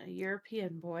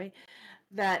European boy,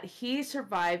 that he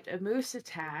survived a moose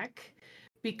attack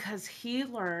because he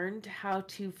learned how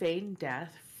to feign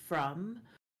death from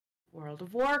World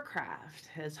of Warcraft.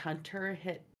 His hunter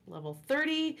hit level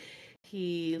 30.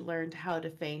 He learned how to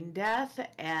feign death,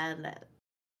 and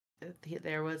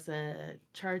there was a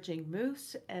charging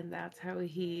moose, and that's how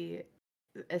he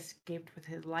escaped with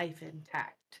his life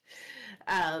intact.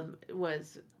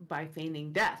 Was by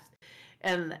feigning death.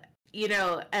 And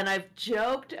and I've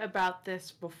joked about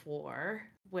this before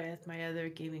with my other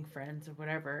gaming friends or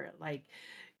whatever, like,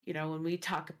 when we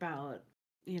talk about,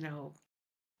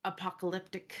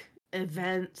 apocalyptic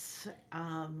events,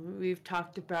 we've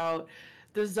talked about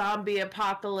the zombie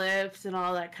apocalypse and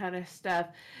all that kind of stuff,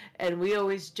 and we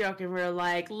always joke and we're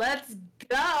like, let's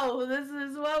go, this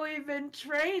is what we've been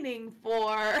training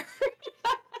for.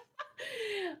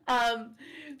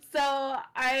 So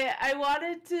I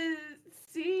wanted to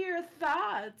see your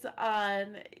thoughts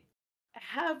on,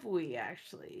 have we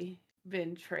actually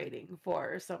been training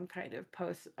for some kind of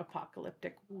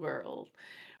post-apocalyptic world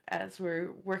as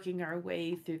we're working our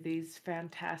way through these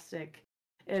fantastic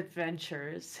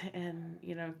adventures and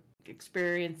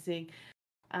experiencing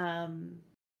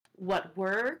what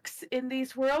works in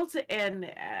these worlds,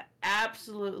 and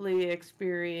absolutely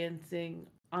experiencing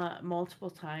multiple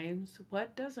times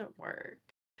what doesn't work.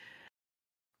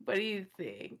 What do you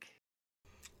think?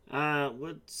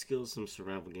 What skills from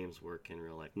survival games work in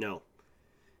real life? No.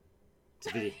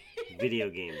 It's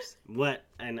video games. What?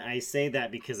 And I say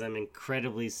that because I'm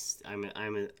incredibly,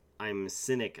 I'm a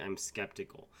cynic. I'm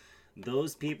skeptical.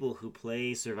 those people who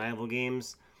play survival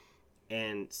games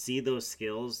and see those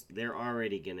skills, they're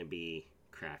already going to be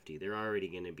crafty. They're already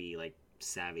going to be like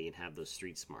savvy and have those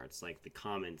street smarts, like the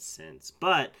common sense.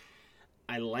 But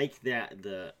I like that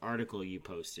the article you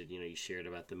posted, you shared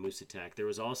about the moose attack. There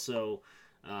was also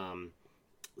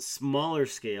smaller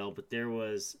scale, but there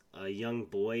was a young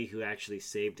boy who actually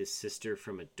saved his sister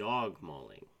from a dog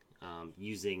mauling,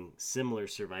 using similar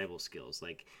survival skills.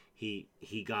 Like he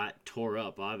got tore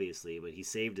up, obviously, but he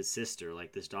saved his sister.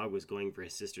 Like this dog was going for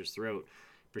his sister's throat,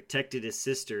 protected his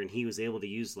sister, and he was able to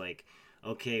use like,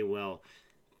 okay, well,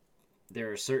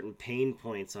 there are certain pain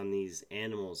points on these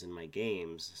animals in my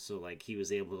games, so like he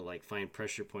was able to like find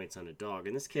pressure points on a dog,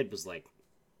 and this kid was like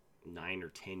 9 or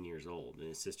 10 years old, and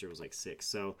his sister was like 6.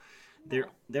 So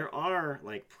there are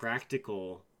like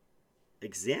practical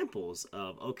examples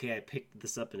of, okay, I picked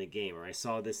this up in a game, or I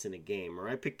saw this in a game, or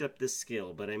I picked up this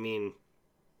skill. But I mean,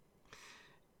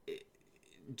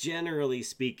 generally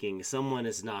speaking, someone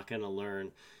is not going to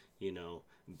learn,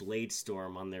 blade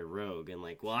storm on their rogue and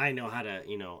like, well, I know how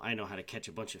to catch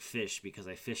a bunch of fish because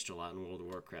I fished a lot in World of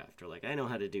Warcraft, or like I know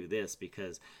how to do this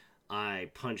because I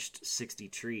punched 60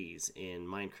 trees in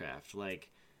Minecraft.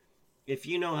 Like, if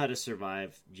you know how to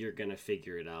survive, you're gonna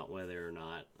figure it out, whether or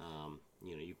not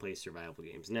you play survival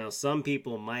games. Now, some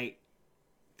people might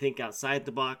think outside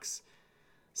the box.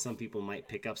 Some people might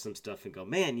pick up some stuff and go,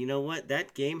 man, you know what?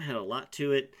 That game had a lot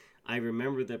to it. I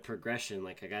remember the progression.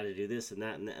 Like, I got to do this and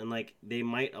that, and like they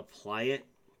might apply it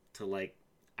to like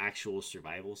actual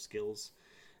survival skills.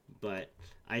 But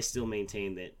I still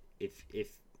maintain that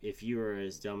if you are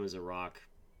as dumb as a rock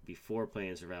before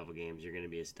playing survival games, you're going to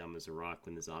be as dumb as a rock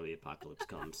when the zombie apocalypse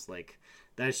comes. Like,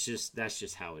 that's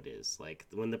just how it is. Like,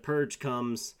 when the purge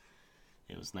comes,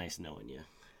 it was nice knowing you.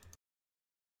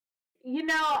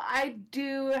 I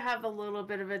do have a little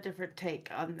bit of a different take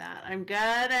on that. I'm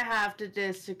gonna have to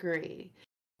disagree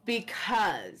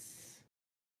because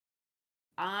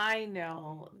I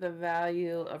know the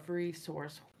value of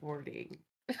resource hoarding.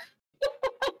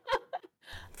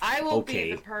 I will be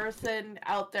the Okay. person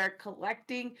out there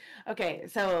collecting. Okay,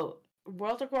 so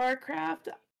World of Warcraft,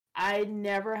 I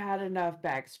never had enough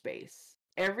bag space.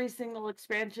 Every single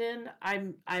expansion,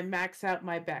 I max out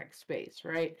my bag space,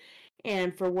 right?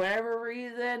 And for whatever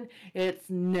reason, it's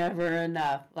never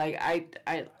enough. Like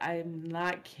I'm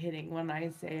not kidding when I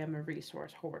say I'm a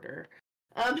resource hoarder.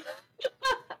 Um,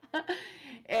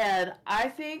 and I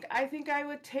think I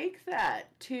would take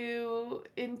that to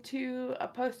into a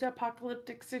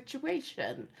post-apocalyptic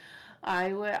situation.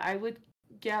 I would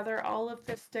gather all of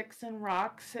the sticks and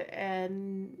rocks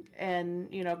and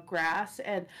grass,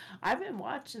 and I've been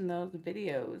watching those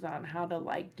videos on how to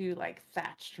like do like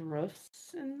thatched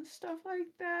roofs and stuff like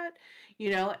that.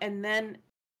 And then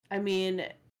I mean,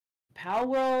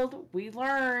 Palworld, we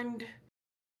learned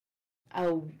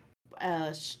a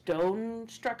a stone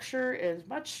structure is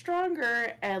much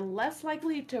stronger and less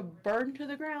likely to burn to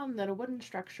the ground than a wooden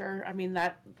structure. I mean,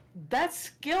 that's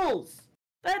skills.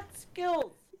 That's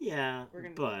skills. Yeah, We're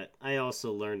gonna. but I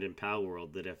also learned in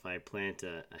Palworld that if I plant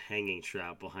a hanging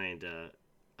trap behind a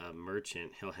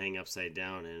merchant, he'll hang upside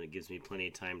down, and it gives me plenty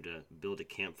of time to build a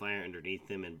campfire underneath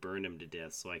him and burn him to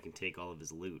death so I can take all of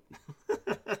his loot.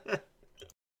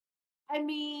 I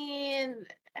mean,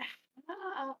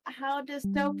 how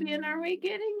dystopian are we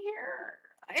getting here?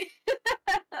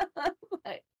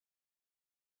 Like,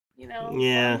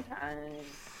 Yeah, okay.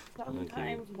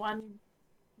 sometimes one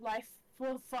life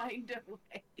will find a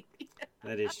way.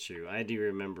 That is true. I do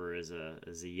remember as a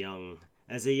young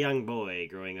boy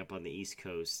growing up on the East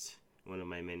Coast, one of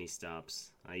my many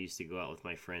stops, I used to go out with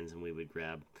my friends and we would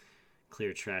grab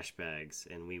clear trash bags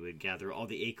and we would gather all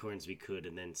the acorns we could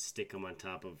and then stick them on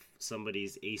top of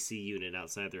somebody's AC unit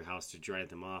outside their house to dry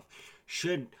them off.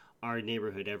 Should our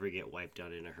neighborhood ever get wiped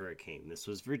out in a hurricane? This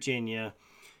was Virginia.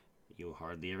 You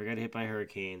hardly ever got hit by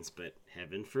hurricanes, but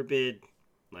heaven forbid.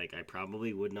 Like, I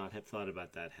probably would not have thought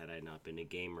about that had I not been a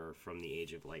gamer from the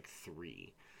age of like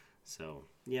 3. So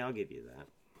yeah, I'll give you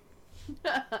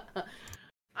that.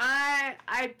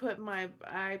 I put my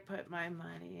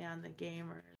money on the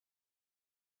gamers.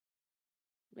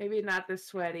 Maybe not the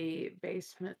sweaty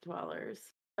basement dwellers,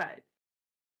 but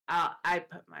I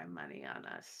put my money on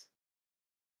us.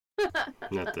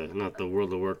 Not the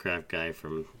World of Warcraft guy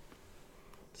from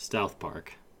South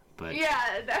Park, but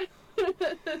Yeah.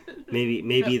 maybe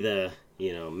No.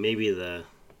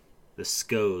 the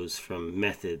Scoes from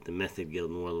the Method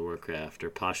Guild in World of Warcraft, or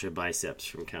Pasha Biceps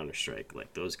from Counter Strike,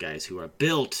 like those guys who are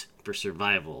built for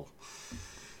survival.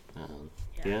 Yeah.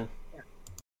 Yeah, Yeah.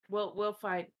 We'll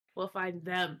find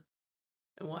them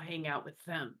and we'll hang out with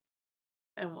them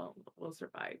and we'll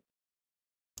survive.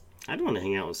 I'd want to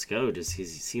hang out with Sco. Just he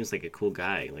seems like a cool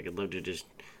guy. Like I'd love to just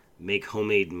make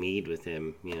homemade mead with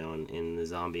him, in the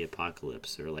zombie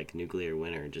apocalypse or like nuclear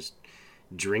winter. Just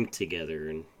drink together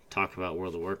and talk about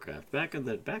World of Warcraft. Back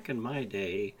in my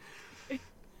day.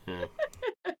 Yeah.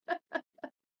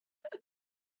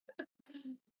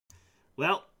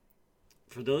 Well,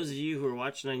 for those of you who are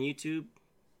watching on YouTube,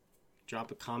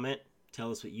 drop a comment. Tell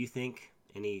us what you think.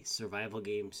 Any survival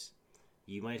games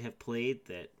you might have played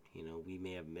that we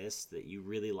may have missed that you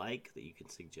really like that you can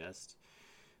suggest.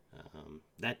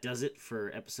 That does it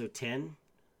for episode 10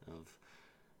 of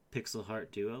Pixel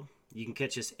Heart Duo. You can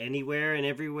catch us anywhere and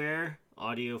everywhere.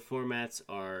 Audio formats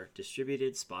are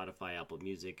distributed: Spotify, Apple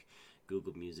Music,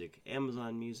 Google Music,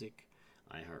 Amazon Music,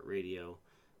 iHeartRadio.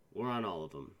 We're on all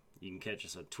of them. You can catch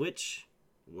us on Twitch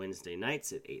Wednesday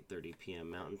nights at 8:30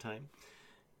 p.m. Mountain Time.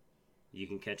 You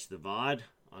can catch the VOD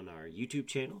on our YouTube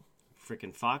channel,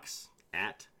 Frickin' Fox,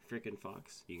 at Frickin'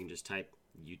 Fox. You can just type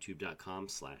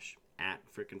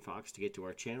youtube.com/@FrickinFox to get to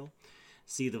our channel.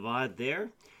 See the VOD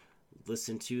there.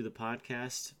 Listen to the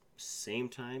podcast same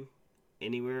time,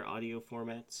 anywhere audio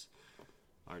formats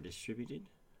are distributed.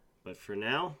 But for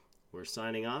now, we're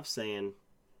signing off saying,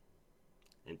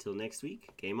 until next week,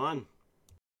 game on.